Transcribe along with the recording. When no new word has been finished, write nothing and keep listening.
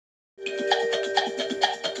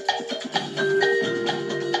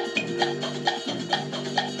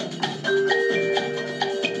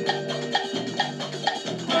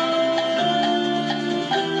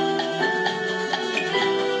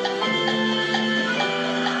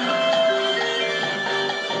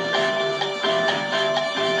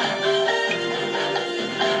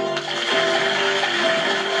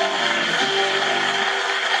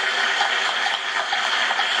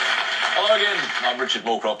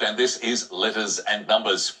Morecroft, and this is Letters and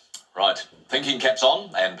Numbers. Right, thinking caps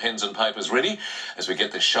on and pens and papers ready as we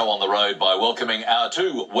get this show on the road by welcoming our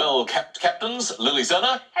two well-capped captains, Lily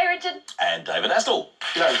Serna. Hey, Richard. And David Astle.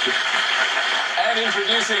 G'day, Richard. And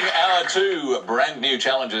introducing our two brand new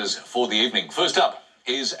challengers for the evening. First up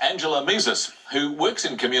is Angela Mesis, who works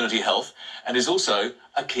in community health and is also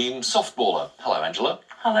a keen softballer. Hello, Angela.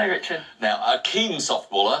 Hello, Richard. Now, a keen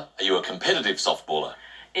softballer, are you a competitive softballer?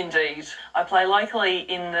 Indeed. I play locally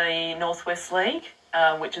in the Northwest League,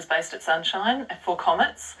 which is based at Sunshine for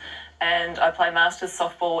Comets, and I play Masters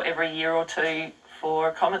softball every year or two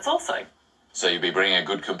for Comets also. So you'll be bringing a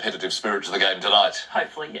good competitive spirit to the game tonight?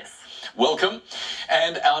 Hopefully, yes. Welcome.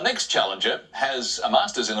 And our next challenger has a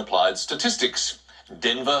Masters in Applied Statistics,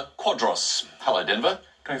 Denver Quadros. Hello, Denver.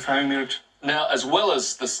 Thanks for having me, Richard. Now, as well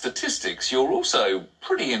as the statistics, you're also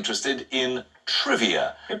pretty interested in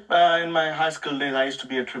trivia. Yep, in my high school days, I used to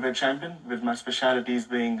be a trivia champion, with my specialities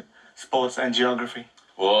being sports and geography.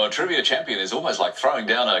 Well, a trivia champion is almost like throwing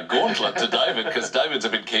down a gauntlet to David, because David's a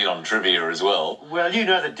bit keen on trivia as well. Well, you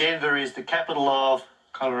know that Denver is the capital of...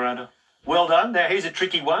 Colorado. Well done. Now, here's a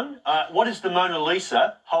tricky one. What is the Mona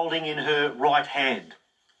Lisa holding in her right hand?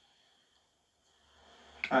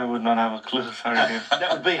 I would not have a clue, sorry. That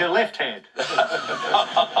would be her left hand.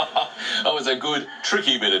 That was a good,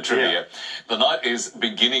 tricky bit of trivia. Yeah. The night is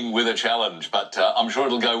beginning with a challenge, but I'm sure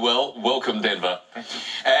it'll go well. Welcome, Denver.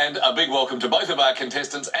 And a big welcome to both of our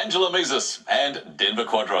contestants, Angela Mesis and Denver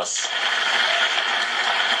Quadros.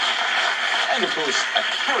 And, of course, a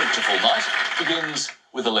characterful night begins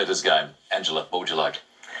with a letters game. Angela, what would you like?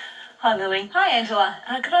 Hi, Lily. Hi, Angela.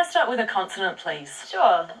 Could I start with a consonant, please?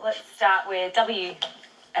 Sure. Let's start with W.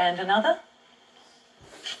 And another?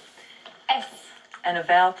 S. And a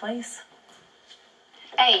vowel, please.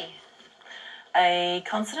 A. A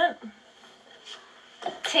consonant?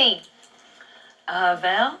 T. A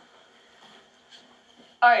vowel?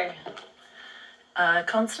 O. A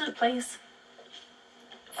consonant, please.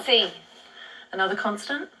 C. Another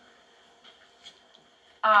consonant?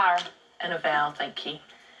 R. And a vowel, thank you.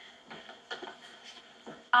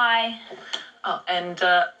 I. Oh, and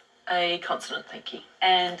a consonant, thank you.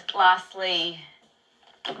 And lastly,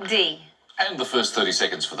 D. And the first 30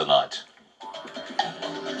 seconds for the night.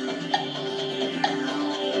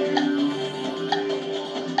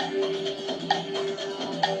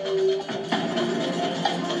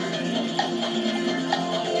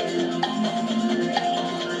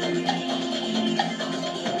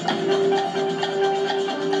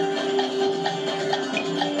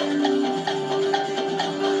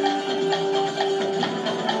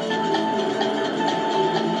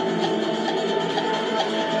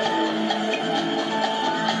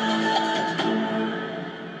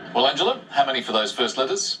 Well, Angela, how many for those first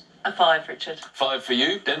letters? A 5, Richard. 5 for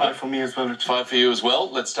you, Denver? 5 for me as well, Richard. 5 for you as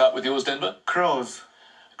well. Let's start with yours, Denver. Crows.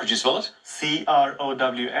 Could you spell it?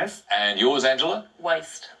 C-R-O-W-S. And yours, Angela?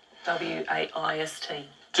 Waist. W-A-I-S-T.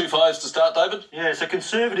 2 5s to start, David? Yeah, it's a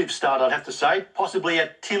conservative start, I'd have to say. Possibly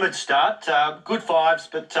a timid start. Good 5s,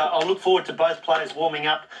 but I'll look forward to both players warming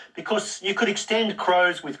up, because you could extend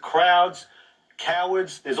crows with crowds,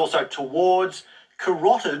 cowards. There's also towards.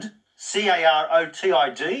 Carotid,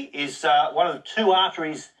 C-A-R-O-T-I-D, is one of the 2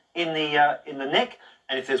 arteries in the neck,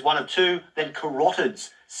 and if there's one of 2, then carotids,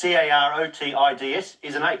 C-A-R-O-T-I-D-S,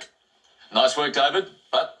 is an 8. Nice work, David.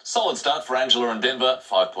 But solid start for Angela and Denver,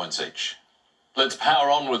 5 points each. Let's power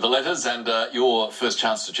on with the letters and your first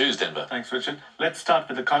chance to choose, Denver. Thanks, Richard. Let's start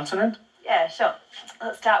with the consonant. Yeah, sure.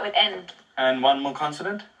 Let's start with N. And one more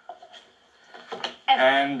consonant. F.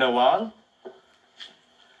 And a vowel.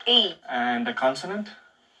 E. And a consonant.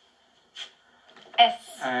 S.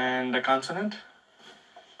 And a consonant.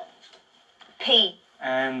 P.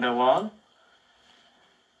 And a vowel.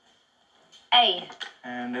 A.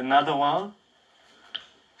 And another vowel.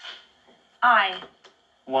 I.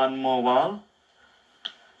 One more vowel.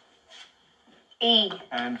 E.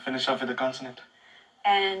 And finish off with a consonant.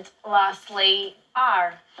 And lastly,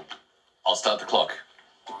 R. I'll start the clock.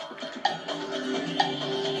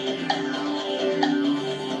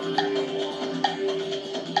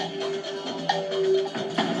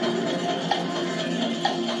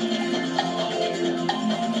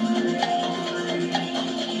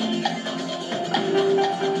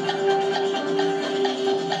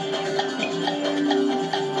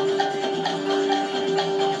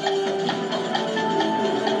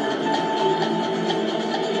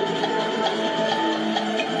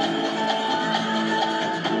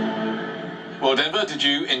 Well, Denver, did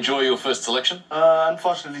you enjoy your first selection?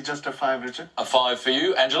 Unfortunately, just a 5, Richard. A 5 for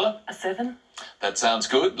you, Angela? A 7. That sounds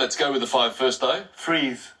good. Let's go with the 5 first, though.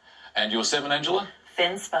 Freeze. And your 7, Angela?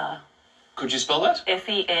 Fenspar. Could you spell that?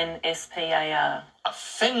 Fenspar. A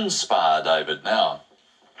fenspar, David. Now,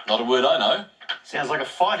 not a word I know. Sounds like a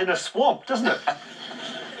fight in a swamp, doesn't it?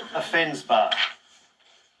 A fenspar.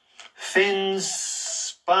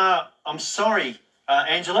 Fenspar. I'm sorry,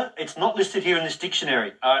 Angela. It's not listed here in this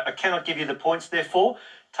dictionary. I cannot give you the points, therefore.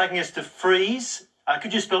 Taking us to freeze.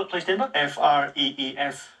 Could you spell it, please, Denver?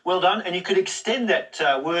 F-R-E-E-S. Well done. And you could extend that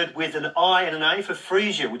word with an I and an A for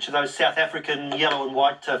freesia, which are those South African yellow and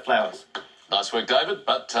white flowers. Nice work, David,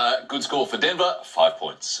 but good score for Denver, 5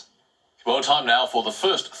 points. Well, time now for the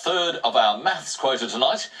first third of our maths quota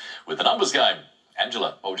tonight with the numbers game.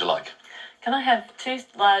 Angela, what would you like? Can I have 2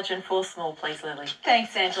 large and 4 small, please, Lily?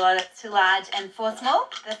 Thanks, Angela. That's 2 large and 4 small,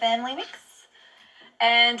 the family mix.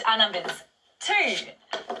 And our numbers: 2,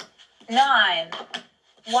 9,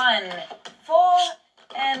 1, 4,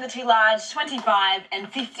 and the 2 large, 25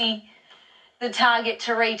 and 50. The target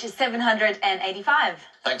to reach is 785.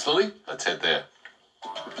 Thanks, Lily. Let's head there.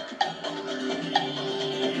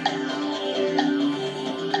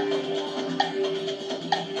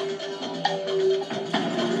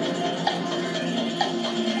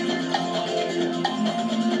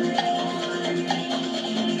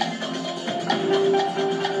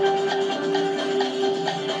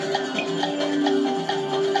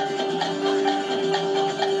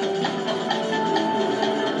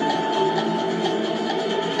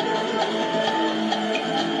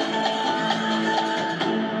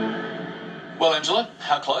 Well, Angela,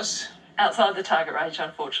 how close? Outside the target range,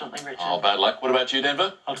 unfortunately, Richard. Oh, bad luck. What about you,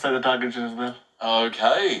 Denver? Outside the target range as well.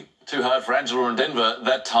 Okay. Too hard for Angela and Denver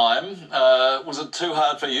that time. Was it too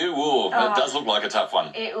hard for you? Ooh, it does look like a tough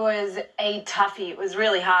one. It was a toughie. It was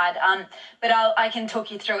really hard. But I can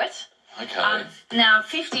talk you through it. Okay. Now,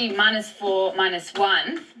 50 minus 4 minus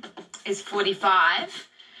 1 is 45.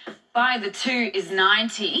 By the 2 is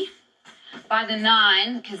 90. By the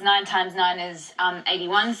 9, because 9 times 9 is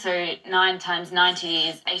 81, so 9 times 90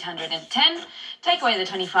 is 810. Take away the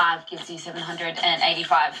 25 gives you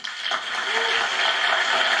 785.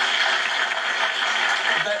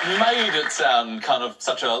 That made it sound kind of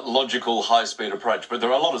such a logical, high-speed approach, but there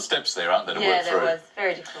are a lot of steps there, aren't there, to work through? Yeah, there was.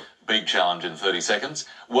 Very difficult. Big challenge in 30 seconds.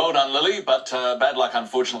 Well done, Lily, but bad luck,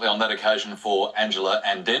 unfortunately, on that occasion for Angela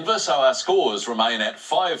and Denver. So our scores remain at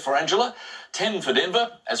 5 for Angela, 10 for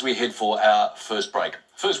Denver, as we head for our first break.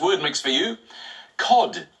 First word mix for you,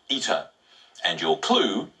 cod eater. And your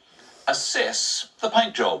clue, assess the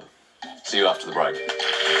paint job. See you after the break.